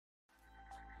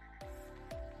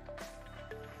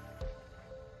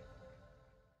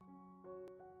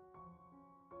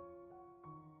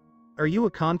Are you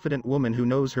a confident woman who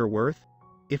knows her worth?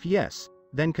 If yes,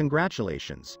 then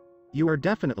congratulations. You are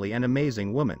definitely an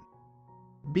amazing woman.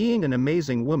 Being an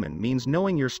amazing woman means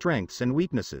knowing your strengths and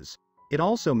weaknesses. It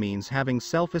also means having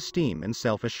self-esteem and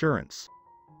self-assurance.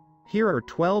 Here are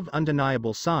 12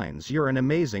 undeniable signs you're an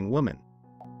amazing woman.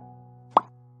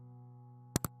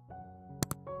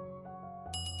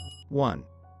 1.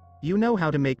 You know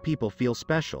how to make people feel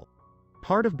special.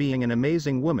 Part of being an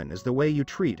amazing woman is the way you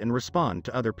treat and respond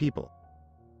to other people.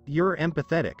 You're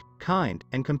empathetic, kind,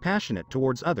 and compassionate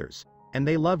towards others, and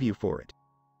they love you for it.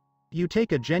 You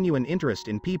take a genuine interest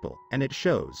in people, and it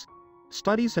shows.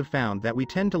 Studies have found that we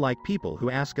tend to like people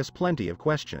who ask us plenty of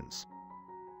questions.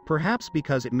 Perhaps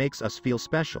because it makes us feel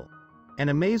special. An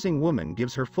amazing woman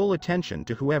gives her full attention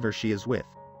to whoever she is with.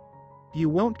 You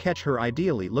won't catch her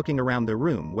ideally looking around the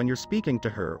room when you're speaking to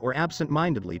her or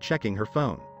absent-mindedly checking her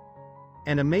phone.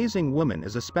 An amazing woman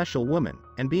is a special woman,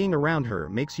 and being around her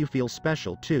makes you feel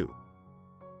special too.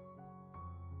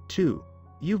 2.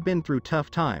 You've been through tough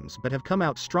times but have come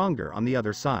out stronger on the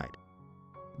other side.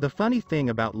 The funny thing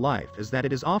about life is that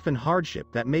it is often hardship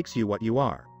that makes you what you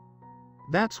are.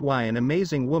 That's why an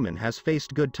amazing woman has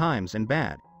faced good times and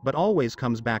bad, but always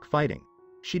comes back fighting.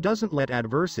 She doesn't let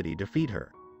adversity defeat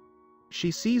her. She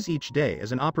sees each day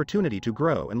as an opportunity to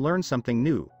grow and learn something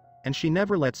new, and she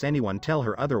never lets anyone tell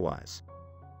her otherwise.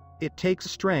 It takes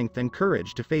strength and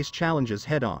courage to face challenges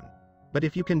head-on. But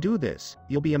if you can do this,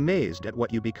 you'll be amazed at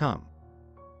what you become.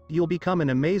 You'll become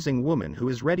an amazing woman who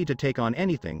is ready to take on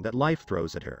anything that life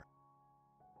throws at her.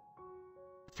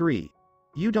 3.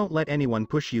 You don't let anyone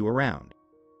push you around.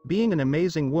 Being an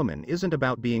amazing woman isn't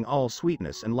about being all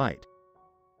sweetness and light.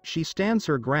 She stands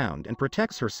her ground and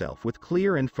protects herself with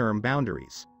clear and firm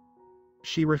boundaries.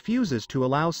 She refuses to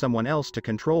allow someone else to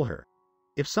control her.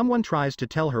 If someone tries to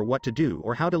tell her what to do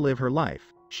or how to live her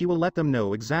life, she will let them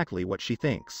know exactly what she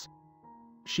thinks.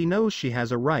 She knows she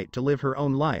has a right to live her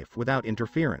own life without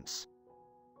interference.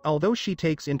 Although she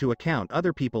takes into account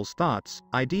other people's thoughts,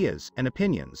 ideas, and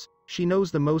opinions, she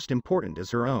knows the most important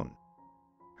is her own.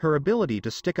 Her ability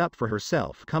to stick up for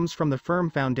herself comes from the firm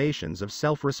foundations of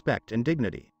self-respect and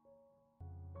dignity.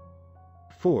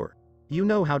 4. You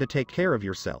know how to take care of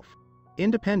yourself.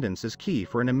 Independence is key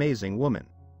for an amazing woman.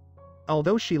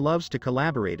 Although she loves to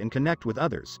collaborate and connect with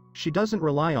others, she doesn't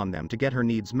rely on them to get her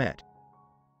needs met.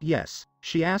 Yes,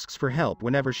 she asks for help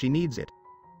whenever she needs it.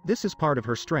 This is part of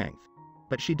her strength.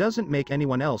 But she doesn't make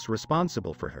anyone else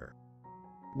responsible for her.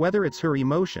 Whether it's her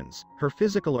emotions, her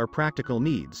physical or practical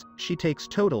needs, she takes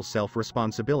total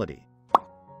self-responsibility.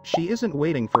 She isn't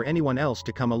waiting for anyone else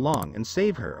to come along and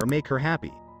save her or make her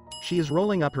happy. She is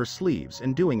rolling up her sleeves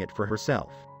and doing it for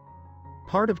herself.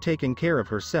 Part of taking care of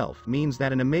herself means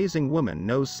that an amazing woman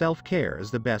knows self-care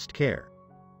is the best care.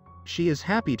 She is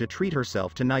happy to treat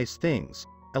herself to nice things,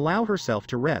 allow herself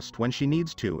to rest when she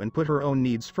needs to, and put her own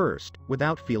needs first,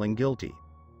 without feeling guilty.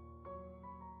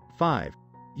 5.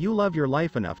 You love your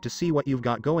life enough to see what you've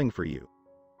got going for you.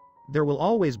 There will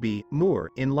always be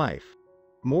more in life.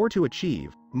 More to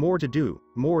achieve, more to do,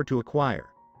 more to acquire.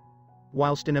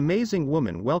 Whilst an amazing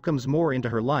woman welcomes more into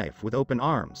her life with open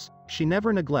arms, she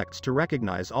never neglects to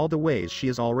recognize all the ways she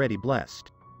is already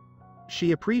blessed.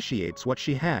 She appreciates what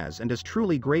she has and is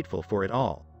truly grateful for it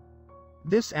all.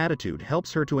 This attitude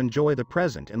helps her to enjoy the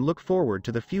present and look forward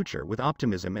to the future with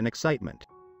optimism and excitement.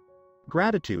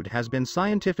 Gratitude has been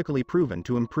scientifically proven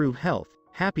to improve health,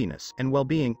 happiness, and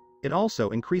well-being. It also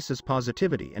increases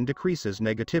positivity and decreases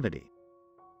negativity.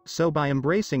 So by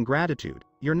embracing gratitude,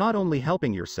 you're not only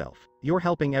helping yourself, you're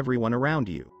helping everyone around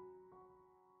you.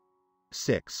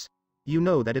 6. You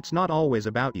know that it's not always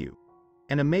about you.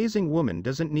 An amazing woman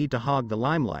doesn't need to hog the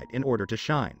limelight in order to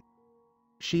shine.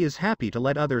 She is happy to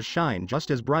let others shine just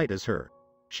as bright as her.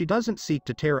 She doesn't seek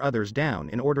to tear others down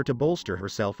in order to bolster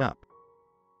herself up.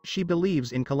 She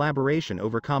believes in collaboration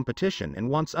over competition and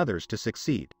wants others to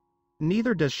succeed.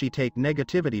 Neither does she take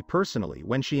negativity personally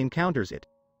when she encounters it.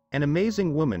 An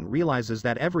amazing woman realizes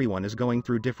that everyone is going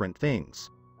through different things.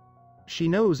 She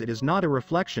knows it is not a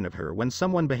reflection of her when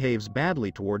someone behaves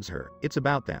badly towards her, it's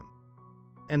about them.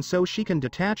 And so she can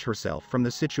detach herself from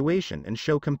the situation and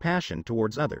show compassion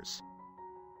towards others.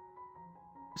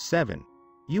 7.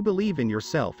 You believe in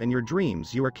yourself and your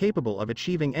dreams. You are capable of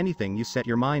achieving anything you set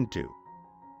your mind to.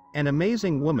 An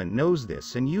amazing woman knows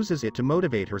this and uses it to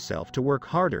motivate herself to work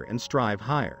harder and strive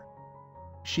higher.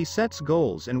 She sets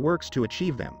goals and works to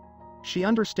achieve them. She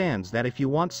understands that if you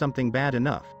want something bad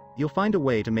enough, you'll find a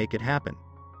way to make it happen.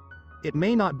 It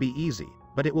may not be easy,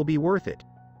 but it will be worth it.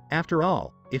 After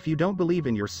all, if you don't believe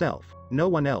in yourself, no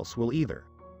one else will either.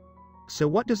 So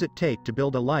what does it take to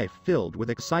build a life filled with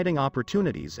exciting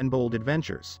opportunities and bold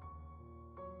adventures?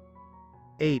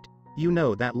 8. You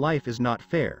know that life is not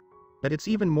fair, that it's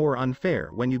even more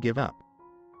unfair when you give up.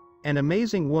 An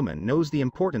amazing woman knows the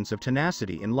importance of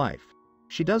tenacity in life.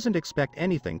 She doesn't expect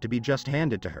anything to be just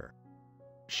handed to her.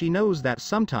 She knows that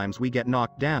sometimes we get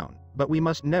knocked down, but we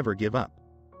must never give up.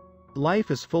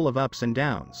 Life is full of ups and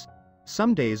downs.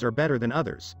 Some days are better than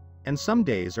others, and some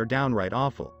days are downright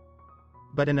awful.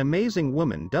 But an amazing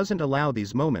woman doesn't allow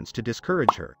these moments to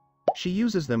discourage her. She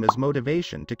uses them as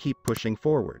motivation to keep pushing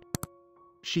forward.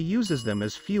 She uses them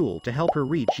as fuel to help her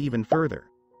reach even further.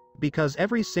 Because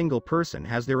every single person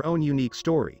has their own unique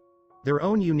story, their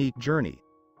own unique journey,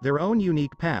 their own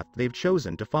unique path they've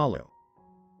chosen to follow.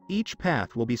 Each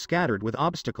path will be scattered with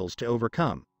obstacles to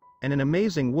overcome, and an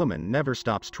amazing woman never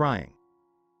stops trying.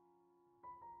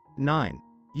 9.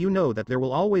 You know that there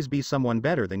will always be someone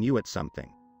better than you at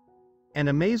something. An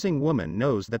amazing woman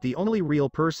knows that the only real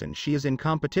person she is in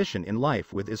competition in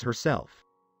life with is herself.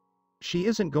 She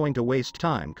isn't going to waste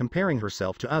time comparing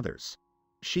herself to others.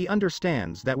 She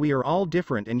understands that we are all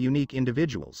different and unique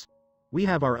individuals. We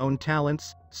have our own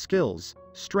talents, skills,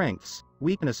 strengths,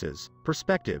 weaknesses,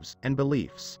 perspectives, and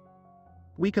beliefs.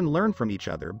 We can learn from each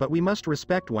other, but we must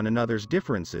respect one another's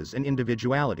differences and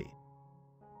individuality.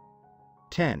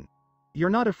 10. You're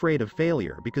not afraid of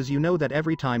failure because you know that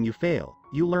every time you fail,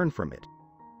 you learn from it.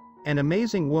 An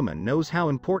amazing woman knows how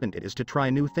important it is to try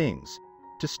new things,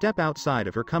 to step outside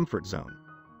of her comfort zone,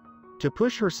 to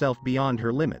push herself beyond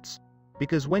her limits,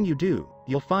 because when you do,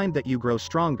 you'll find that you grow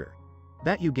stronger,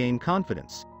 that you gain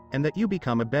confidence, and that you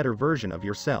become a better version of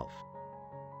yourself.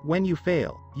 When you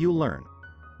fail, you learn.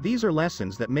 These are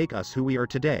lessons that make us who we are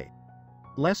today.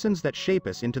 Lessons that shape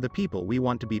us into the people we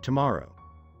want to be tomorrow.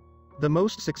 The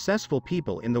most successful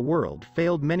people in the world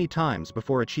failed many times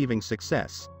before achieving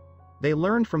success. They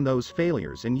learned from those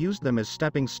failures and used them as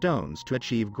stepping stones to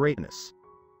achieve greatness.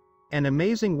 An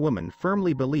amazing woman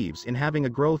firmly believes in having a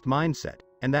growth mindset,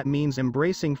 and that means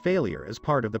embracing failure as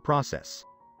part of the process.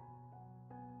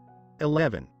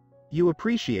 11. You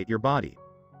appreciate your body.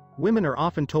 Women are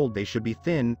often told they should be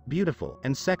thin, beautiful,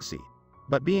 and sexy.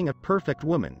 But being a perfect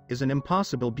woman is an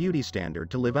impossible beauty standard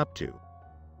to live up to.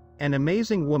 An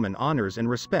amazing woman honors and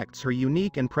respects her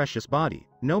unique and precious body,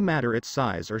 no matter its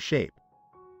size or shape.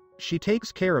 She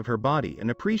takes care of her body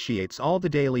and appreciates all the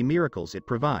daily miracles it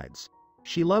provides.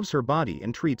 She loves her body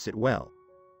and treats it well.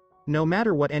 No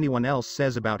matter what anyone else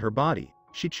says about her body,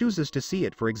 she chooses to see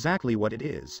it for exactly what it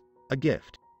is, a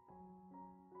gift.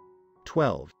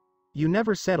 12. You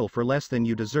never settle for less than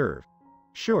you deserve.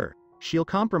 Sure, she'll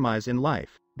compromise in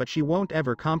life, but she won't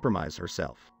ever compromise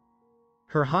herself.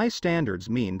 Her high standards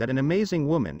mean that an amazing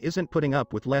woman isn't putting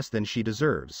up with less than she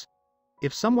deserves.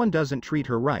 If someone doesn't treat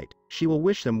her right, she will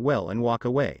wish them well and walk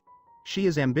away. She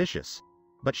is ambitious,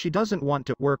 but she doesn't want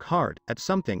to work hard at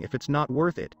something if it's not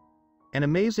worth it. An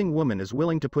amazing woman is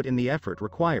willing to put in the effort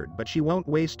required, but she won't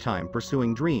waste time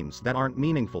pursuing dreams that aren't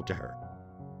meaningful to her.